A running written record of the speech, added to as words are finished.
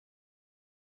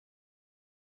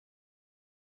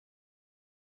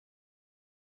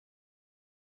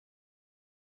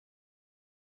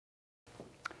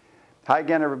Hi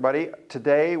again, everybody.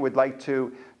 Today we'd like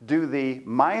to do the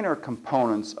minor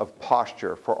components of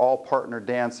posture for all partner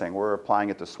dancing. We're applying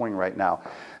it to swing right now.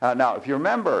 Now, if you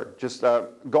remember, just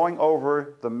going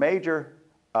over the major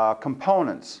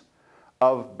components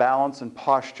of balance and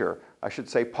posture, I should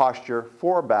say posture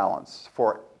for balance,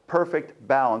 for perfect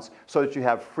balance, so that you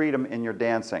have freedom in your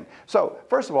dancing. So,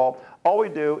 first of all we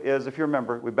do is, if you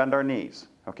remember, we bend our knees.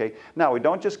 Okay. Now, we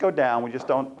don't just go down, we just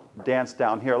don't dance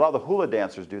down here. A lot of the hula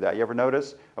dancers do that. You ever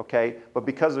notice? Okay. But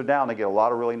because they're down, they get a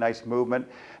lot of really nice movement.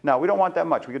 Now, we don't want that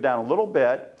much. We go down a little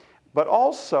bit, but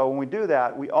also, when we do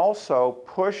that, we also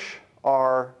push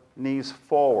our knees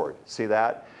forward. See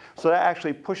that? So that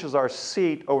actually pushes our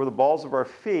seat over the balls of our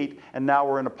feet, and now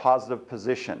we're in a positive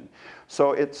position.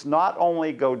 So it's not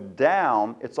only go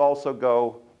down, it's also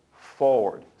go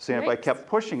forward. See, if I kept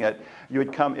pushing it, you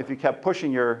would come, if you kept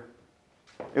pushing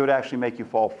it would actually make you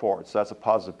fall forward. So that's a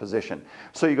positive position.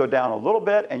 So you go down a little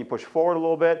bit and you push forward a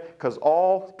little bit, because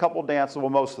all couple dances, well,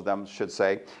 most of them should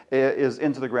say, is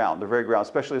into the ground. They're very grounded,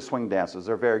 especially the swing dances.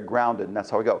 They're very grounded, and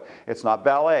that's how we go. It's not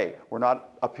ballet. We're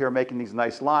not up here making these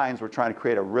nice lines. We're trying to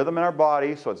create a rhythm in our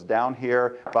body, so it's down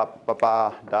here, ba, ba,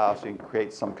 ba, da, so you can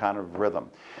create some kind of rhythm.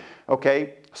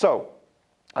 Okay, so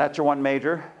that's your one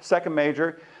major. Second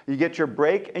major, you get your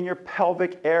break in your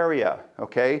pelvic area,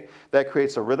 okay? That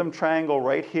creates a rhythm triangle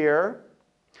right here,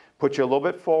 puts you a little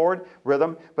bit forward,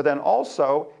 rhythm, but then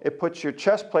also it puts your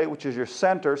chest plate, which is your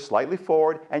center, slightly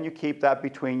forward, and you keep that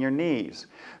between your knees.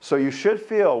 So you should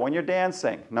feel, when you're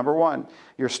dancing, number one,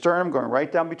 your sternum going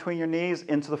right down between your knees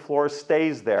into the floor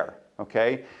stays there,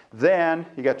 okay? Then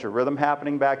you got your rhythm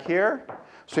happening back here.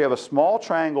 So you have a small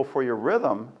triangle for your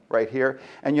rhythm right here,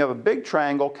 and you have a big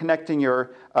triangle connecting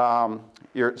your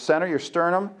center, your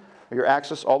sternum, your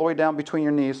axis all the way down between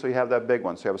your knees, so you have that big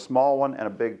one. So you have a small one and a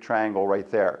big triangle right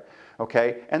there.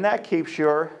 Okay? And that keeps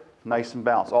you nice and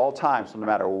balanced all the time. So no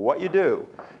matter what you do,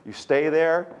 you stay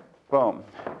there, boom.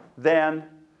 Then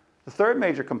the third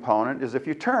major component is if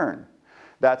you turn.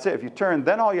 That's it. If you turn,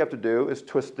 then all you have to do is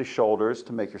twist the shoulders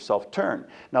to make yourself turn.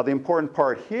 Now the important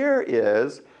part here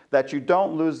is that you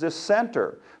don't lose this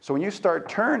center. So when you start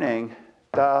turning,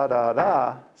 da, da,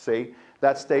 da, see,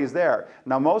 that stays there.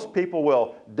 Now most people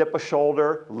will dip a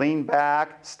shoulder, lean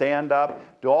back, stand up,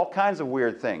 do all kinds of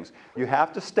weird things. You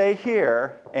have to stay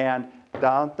here and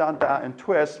down, down, down, and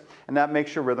twist, and that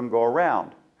makes your rhythm go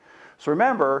around. So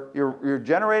remember, you're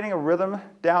generating a rhythm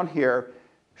down here.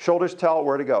 Shoulders tell it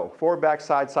where to go. Forward, back,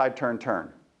 side, side, turn,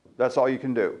 turn. That's all you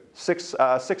can do. Six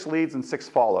leads and 6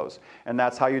 follows. And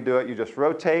that's how you do it. You just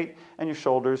rotate, and your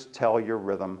shoulders tell your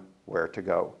rhythm where to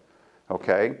go.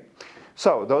 Okay?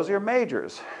 So those are your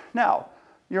majors. Now,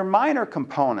 your minor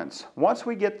components. Once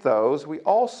we get those, we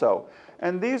also,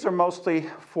 and these are mostly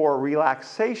for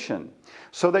relaxation,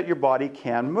 so that your body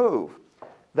can move.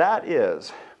 That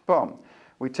is, boom,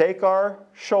 we take our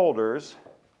shoulders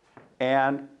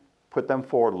and put them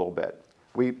forward a little bit.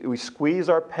 We squeeze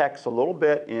our pecs a little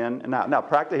bit in and out. Now,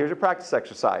 here's your practice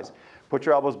exercise. Put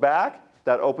your elbows back.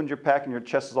 That opens your pec and your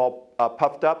chest is all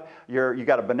puffed up. You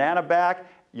got a banana back.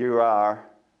 You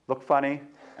look funny,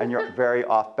 and you're very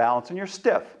off balance, and you're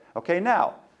stiff. Okay,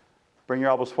 now, bring your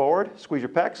elbows forward. Squeeze your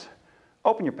pecs.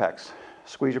 Open your pecs.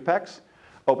 Squeeze your pecs.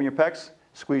 Open your pecs.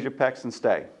 Squeeze your pecs and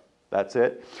stay. That's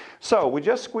it. So we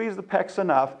just squeeze the pecs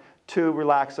enough to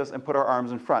relax us and put our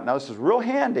arms in front. Now, this is real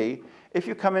handy if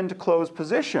you come into closed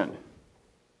position.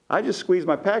 I just squeeze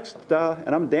my pecs,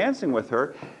 and I'm dancing with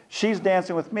her. She's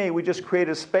dancing with me. We just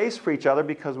created a space for each other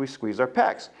because we squeeze our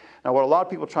pecs. Now, what a lot of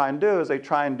people try and do is they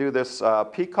try and do this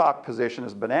peacock position,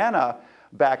 this banana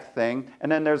back thing,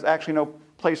 and then there's actually no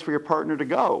place for your partner to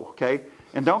go, okay?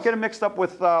 And don't get it mixed up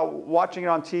with watching it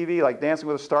on TV, like Dancing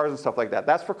with the Stars and stuff like that.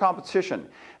 That's for competition.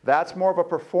 That's more of a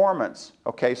performance,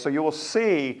 okay? So you will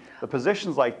see the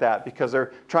positions like that because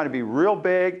they're trying to be real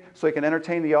big so they can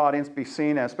entertain the audience, be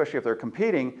seen, and especially if they're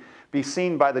competing, be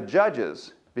seen by the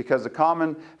judges. Because the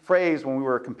common phrase when we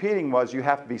were competing was you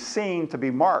have to be seen to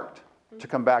be marked to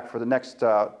come back for the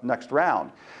next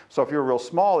round. So if you're real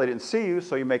small, they didn't see you,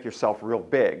 so you make yourself real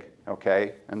big,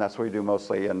 okay? And that's what you do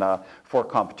mostly for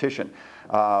competition.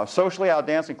 Socially out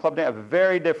dancing, club dancing,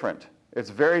 very different. It's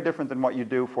very different than what you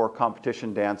do for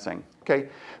competition dancing. Okay,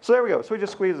 so there we go. So we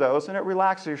just squeeze those, and it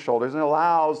relaxes your shoulders and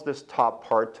allows this top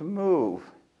part to move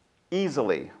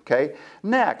easily. Okay.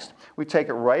 Next, we take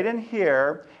it right in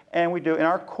here, and we do in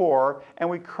our core, and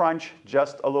we crunch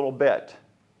just a little bit.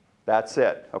 That's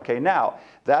it. Okay. Now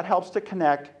that helps to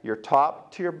connect your top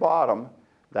to your bottom.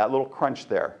 That little crunch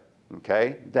there.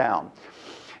 Okay, down,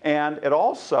 and it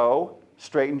also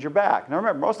straightens your back. Now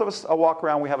remember, most of us walk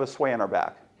around, we have a sway in our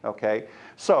back. Okay,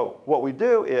 so what we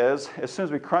do is, as soon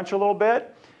as we crunch a little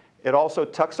bit, It also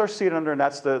tucks our seat under, and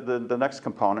that's the next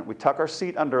component. We tuck our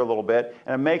seat under a little bit,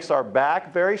 and it makes our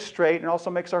back very straight and also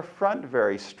makes our front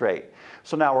very straight.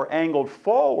 So now we're angled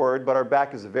forward, but our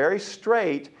back is very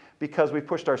straight because we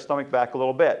pushed our stomach back a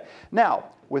little bit. Now,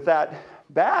 with that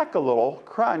back a little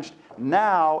crunched,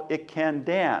 now it can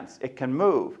dance, it can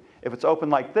move. If it's open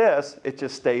like this, it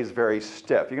just stays very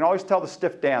stiff. You can always tell the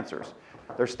stiff dancers.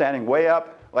 They're standing way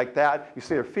up like that. You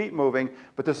see their feet moving,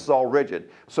 but this is all rigid.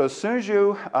 So as soon as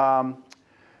you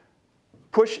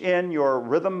push in your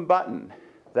rhythm button,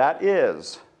 that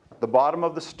is the bottom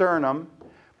of the sternum,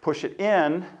 push it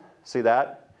in, see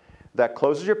that? That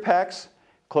closes your pecs,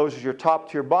 closes your top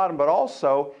to your bottom, but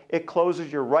also it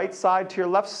closes your right side to your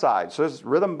left side. So this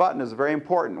rhythm button is very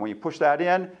important. When you push that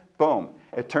in, boom,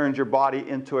 it turns your body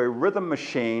into a rhythm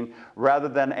machine rather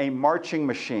than a marching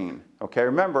machine. Okay,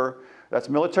 remember, that's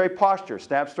military posture.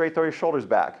 Stand up straight, throw your shoulders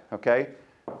back, okay?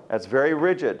 That's very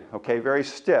rigid, okay, very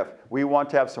stiff. We want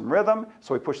to have some rhythm,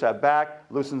 so we push that back,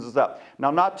 loosens us up.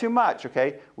 Now, not too much,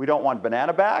 okay? We don't want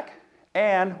banana back,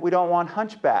 and we don't want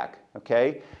hunchback,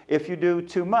 okay? If you do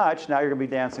too much, now you're going to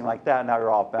be dancing like that. Now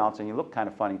you're off balance, and you look kind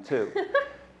of funny, too.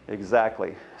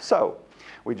 Exactly. So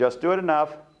we just do it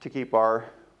enough to keep our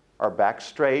back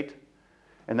straight,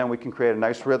 and then we can create a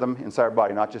nice rhythm inside our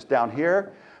body, not just down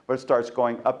here, but it starts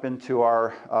going up into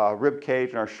our rib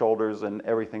cage and our shoulders and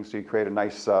everything, so you create a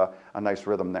nice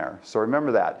rhythm there. So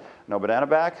remember that. No banana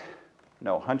back,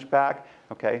 no hunchback,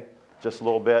 okay, just a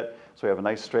little bit, so we have a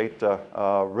nice straight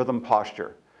rhythm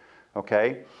posture,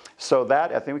 okay? So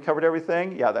that, I think we covered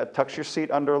everything. Yeah, that tucks your seat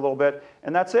under a little bit,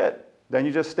 and that's it. Then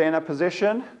you just stay in that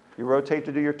position, you rotate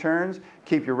to do your turns,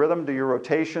 keep your rhythm, do your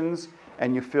rotations,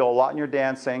 and you feel a lot in your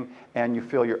dancing, and you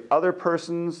feel your other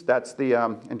person's, that's the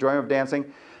enjoyment of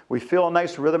dancing. We feel a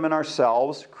nice rhythm in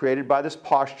ourselves, created by this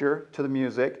posture to the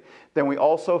music. Then we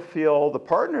also feel the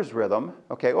partner's rhythm.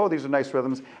 Okay, oh, these are nice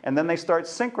rhythms. And then they start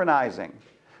synchronizing.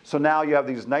 So now you have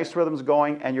these nice rhythms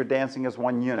going, and you're dancing as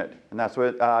one unit. And that's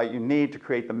what you need to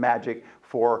create the magic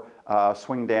for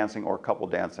swing dancing or couple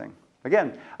dancing.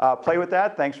 Again, play with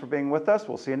that. Thanks for being with us.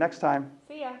 We'll see you next time.